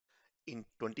In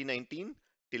 2019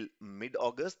 till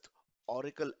mid-August,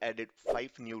 Oracle added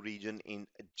 5 new regions in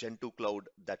Gen2 Cloud,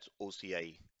 that's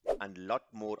OCI, and lot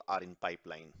more are in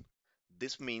pipeline.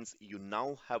 This means you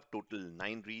now have total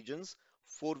 9 regions,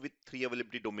 4 with 3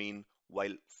 availability domain,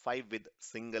 while 5 with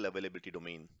single availability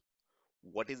domain.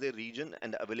 What is a region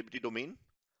and availability domain?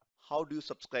 How do you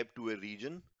subscribe to a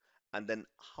region? And then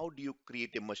how do you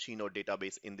create a machine or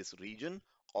database in this region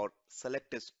or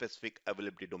select a specific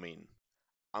availability domain?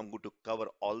 I'm going to cover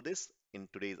all this in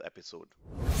today's episode.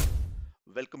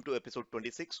 Welcome to episode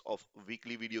 26 of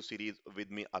weekly video series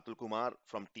with me Atul Kumar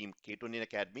from team K20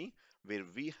 Academy, where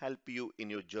we help you in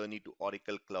your journey to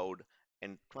Oracle Cloud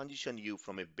and transition you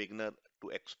from a beginner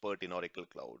to expert in Oracle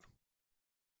Cloud.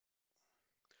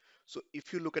 So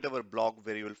if you look at our blog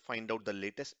where you will find out the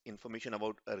latest information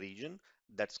about a region,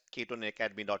 that's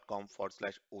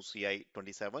k20academy.com/OCI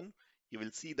 27, you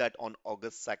will see that on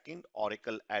August 2nd,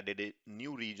 Oracle added a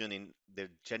new region in their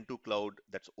Gen2 Cloud,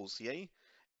 that's OCI,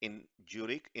 in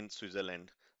Zurich in Switzerland.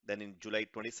 Then in July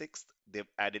 26th, they've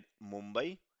added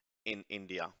Mumbai in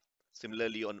India.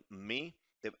 Similarly, on May,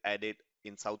 they've added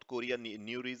in South Korea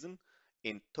new region.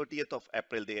 In 30th of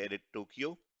April, they added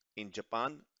Tokyo in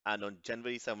Japan, and on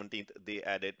January 17th, they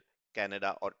added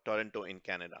Canada or Toronto in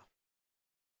Canada.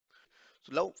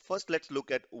 So now first let's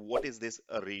look at what is this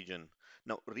a region.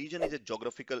 Now region is a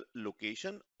geographical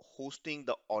location hosting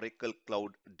the Oracle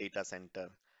Cloud data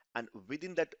center, and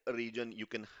within that region you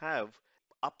can have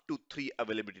up to 3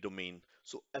 availability domain.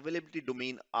 So availability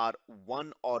domain are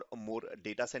one or more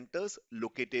data centers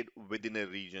located within a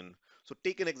region. So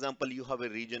take an example, you have a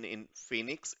region in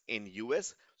Phoenix in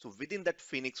US. So within that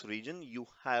Phoenix region you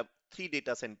have 3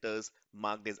 data centers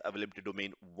marked as availability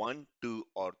domain 1, 2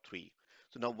 or 3.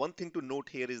 So now one thing to note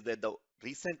here is that the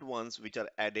recent ones which are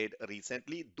added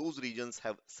recently, those regions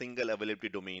have single availability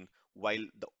domain, while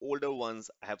the older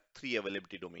ones have 3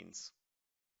 availability domains.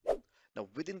 Now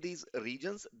within these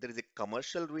regions, there is a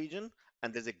commercial region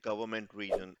and there's a government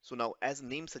region. So now as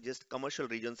name suggests, commercial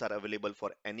regions are available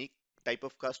for any type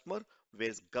of customer,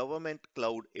 whereas government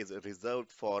cloud is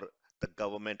reserved for the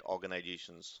government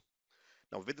organizations.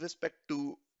 Now, with respect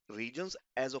to regions,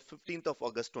 as of 15th of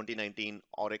August 2019,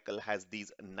 Oracle has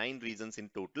these 9 regions in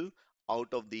total.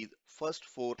 Out of these, first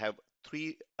 4 have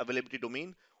 3 availability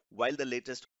domain, while the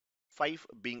latest 5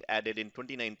 being added in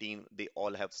 2019, they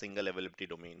all have single availability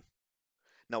domain.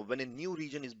 Now, when a new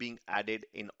region is being added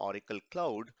in Oracle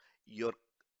Cloud, your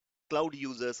cloud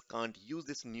users can't use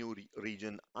this new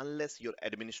region unless your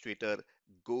administrator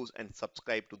goes and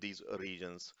subscribe to these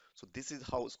regions. So this is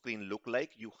how screen look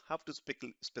like. You have to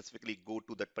specifically go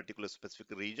to that particular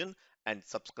specific region and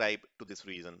subscribe to this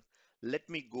region. Let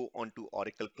me go on to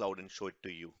Oracle Cloud and show it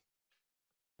to you.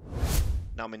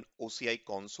 Now I'm in OCI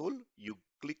console. You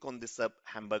click on this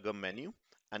hamburger menu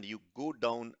and you go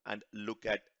down and look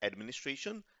at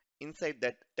administration inside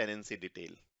that tenancy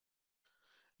detail.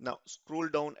 Now scroll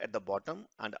down at the bottom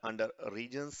and under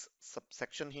regions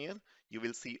subsection here, you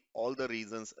will see all the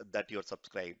regions that you're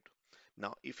subscribed.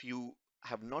 Now, if you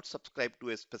have not subscribed to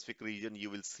a specific region, you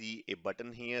will see a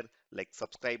button here like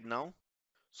subscribe now.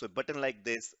 So a button like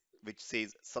this, which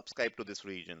says subscribe to this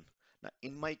region. Now,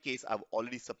 in my case, I've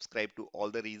already subscribed to all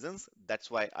the regions.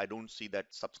 That's why I don't see that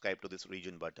subscribe to this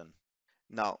region button.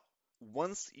 Now,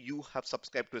 once you have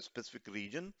subscribed to a specific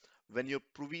region, when you're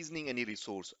provisioning any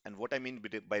resource, and what I mean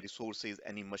by resource is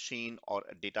any machine or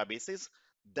databases,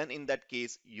 then in that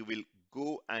case, you will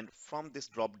go and from this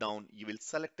drop down, you will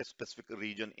select a specific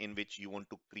region in which you want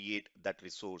to create that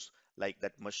resource, like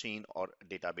that machine or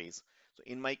database. So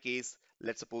in my case,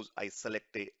 let's suppose I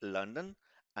select a London,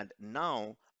 and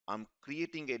now I'm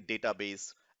creating a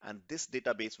database, and this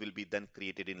database will be then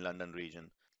created in London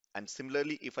region. And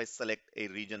similarly, if I select a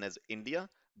region as India,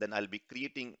 then I'll be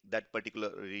creating that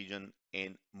particular region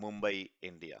in Mumbai,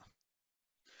 India.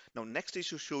 Now, next is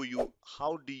to show you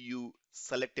how do you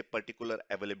select a particular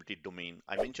availability domain.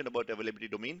 I mentioned about availability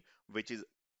domain, which is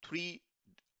 3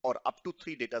 or up to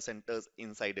 3 data centers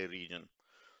inside a region.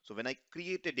 So when I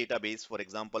create a database, for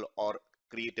example, or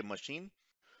create a machine,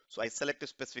 so I select a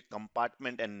specific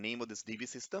compartment and name of this DB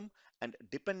system. And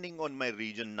depending on my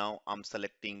region now, I'm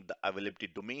selecting the availability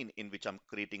domain in which I'm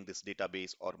creating this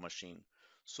database or machine.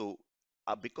 So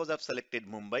because I've selected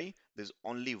Mumbai, there's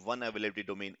only one availability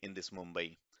domain in this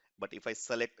Mumbai. But if I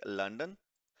select London,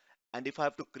 and if I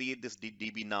have to create this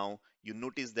DB now, you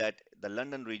notice that the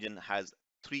London region has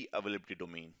 3 availability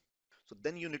domain. So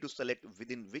then you need to select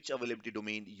within which availability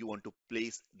domain you want to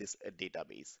place this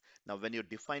database. Now, when you're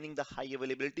defining the high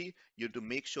availability, you have to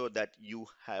make sure that you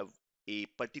have a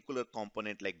particular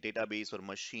component like database or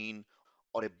machine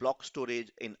or a block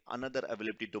storage in another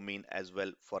availability domain as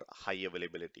well for high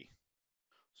availability.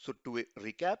 So to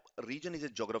recap, region is a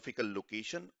geographical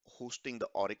location hosting the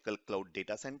Oracle Cloud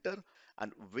Data Center,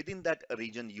 and within that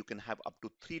region, you can have up to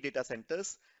 3 data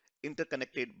centers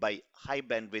interconnected by high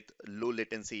bandwidth, low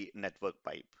latency network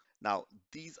pipe. Now,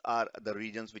 these are the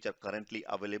regions which are currently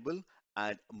available,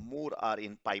 and more are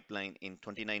in pipeline in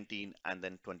 2019 and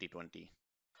then 2020.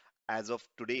 As of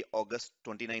today, August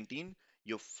 2019,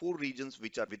 you have 4 regions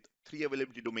which are with 3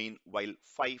 availability domain, while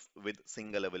 5 with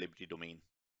single availability domain.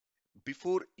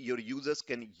 Before your users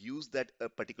can use that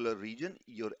particular region,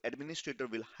 your administrator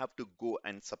will have to go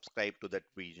and subscribe to that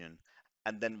region.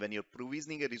 And then when you're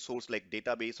provisioning a resource like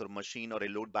database or machine or a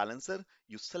load balancer,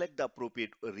 you select the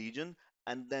appropriate region,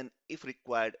 and then if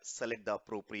required, select the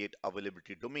appropriate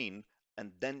availability domain,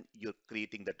 and then you're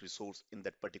creating that resource in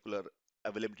that particular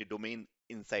availability domain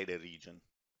inside a region.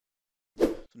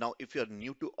 So now, if you're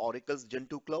new to Oracle's Gen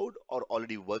 2 Cloud or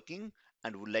already working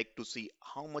and would like to see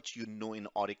how much you know in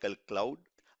Oracle Cloud,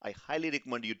 I highly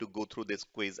recommend you to go through this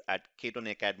quiz at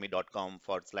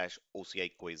ketonacademy.com/OCI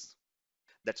quiz.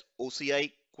 That's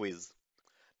OCI quiz.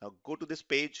 Now go to this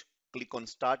page, click on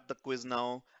start the quiz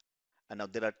now, and now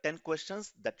there are 10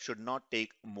 questions that should not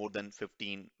take more than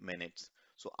 15 minutes.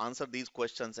 So answer these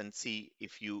questions and see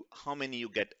if you how many you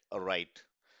get right.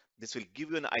 This will give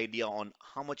you an idea on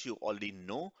how much you already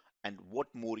know and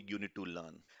what more you need to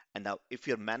learn. And now, if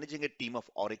you're managing a team of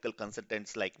Oracle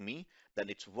consultants like me, then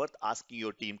it's worth asking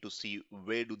your team to see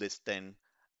where do they stand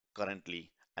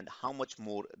currently and how much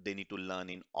more they need to learn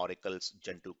in Oracle's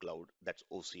Gen 2 Cloud, that's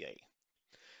OCI.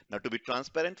 Now, to be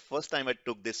transparent, first time I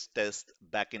took this test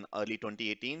back in early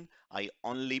 2018, I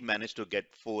only managed to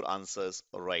get 4 answers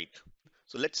right.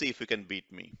 So let's see if you can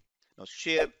beat me. Now,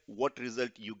 share what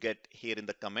result you get here in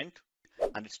the comment.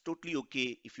 And it's totally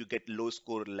okay if you get low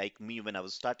score like me when I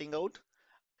was starting out.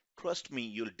 Trust me,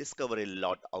 you'll discover a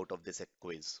lot out of this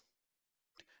quiz.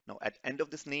 Now, at end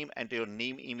of this name, enter your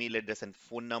name, email address, and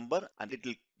phone number, and it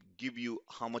will give you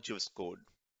how much you've scored.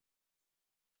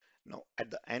 Now, at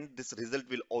the end, this result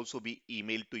will also be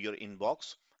emailed to your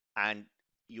inbox, and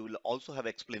you will also have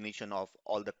explanation of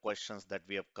all the questions that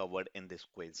we have covered in this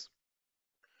quiz.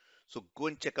 So go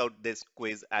and check out this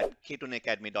quiz at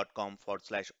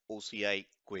ketonacademy.com/OCI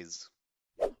quiz.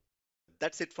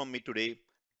 That's it from me today.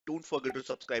 Don't forget to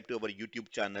subscribe to our YouTube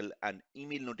channel and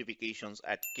email notifications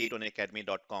at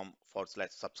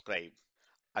ketonacademy.com/subscribe.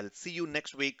 I'll see you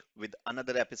next week with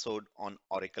another episode on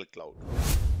Oracle Cloud.